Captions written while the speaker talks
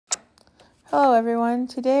Hello everyone,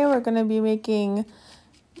 today we're going to be making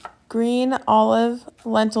green olive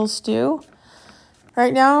lentil stew.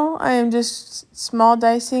 Right now I am just small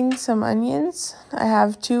dicing some onions. I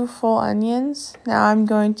have 2 full onions. Now I'm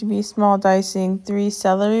going to be small dicing 3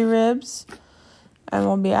 celery ribs and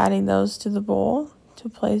we'll be adding those to the bowl to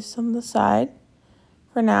place on the side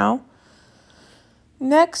for now.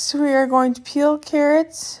 Next we are going to peel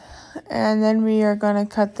carrots and then we are going to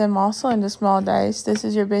cut them also into small dice. This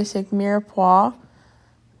is your basic mirepoix.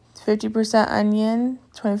 50% onion,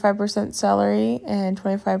 25% celery, and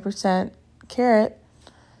 25% carrot.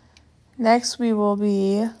 Next we will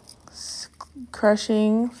be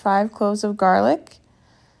crushing 5 cloves of garlic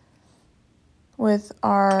with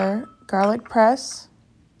our garlic press.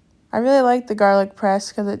 I really like the garlic press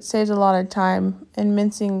because it saves a lot of time, and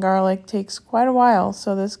mincing garlic takes quite a while,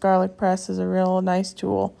 so this garlic press is a real nice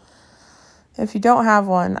tool. If you don't have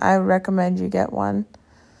one, I would recommend you get one.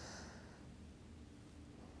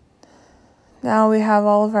 Now we have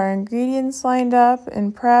all of our ingredients lined up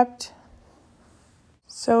and prepped.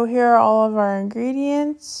 So here are all of our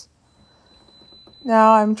ingredients.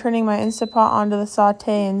 Now I'm turning my Instant Pot onto the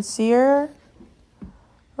saute and sear.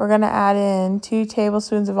 We're going to add in 2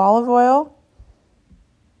 tablespoons of olive oil.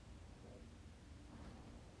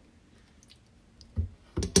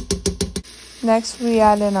 Next we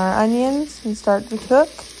add in our onions and start to cook.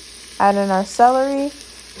 Add in our celery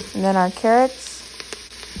and then our carrots.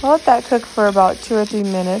 We'll let that cook for about 2 or 3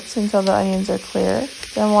 minutes until the onions are clear.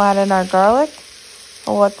 Then we'll add in our garlic.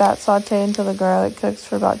 We'll let that saute until the garlic cooks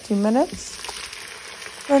for about 2 minutes.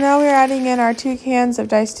 So now we're adding in our 2 cans of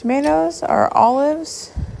diced tomatoes, our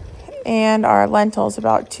olives, and our lentils,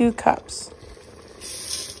 about 2 cups.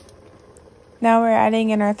 Now we're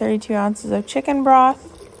adding in our 32 ounces of chicken broth.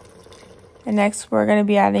 And next we're going to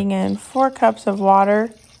be adding in 4 cups of water.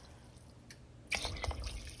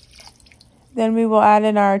 Then we will add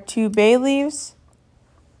in our 2 bay leaves.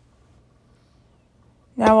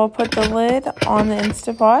 Now we'll put the lid on the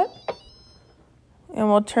Instant Pot. And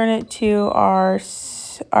we'll turn it to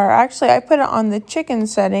actually I put it on the chicken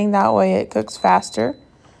setting, that way it cooks faster.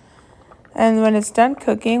 And when it's done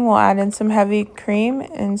cooking, we'll add in some heavy cream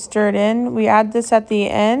and stir it in. We add this at the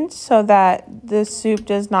end so that this soup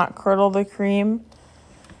does not curdle the cream.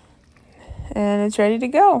 And it's ready to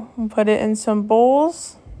go. We'll put it in some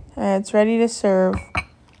bowls and it's ready to serve.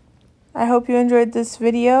 I hope you enjoyed this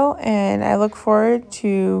video and I look forward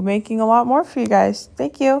to making a lot more for you guys.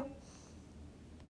 Thank you.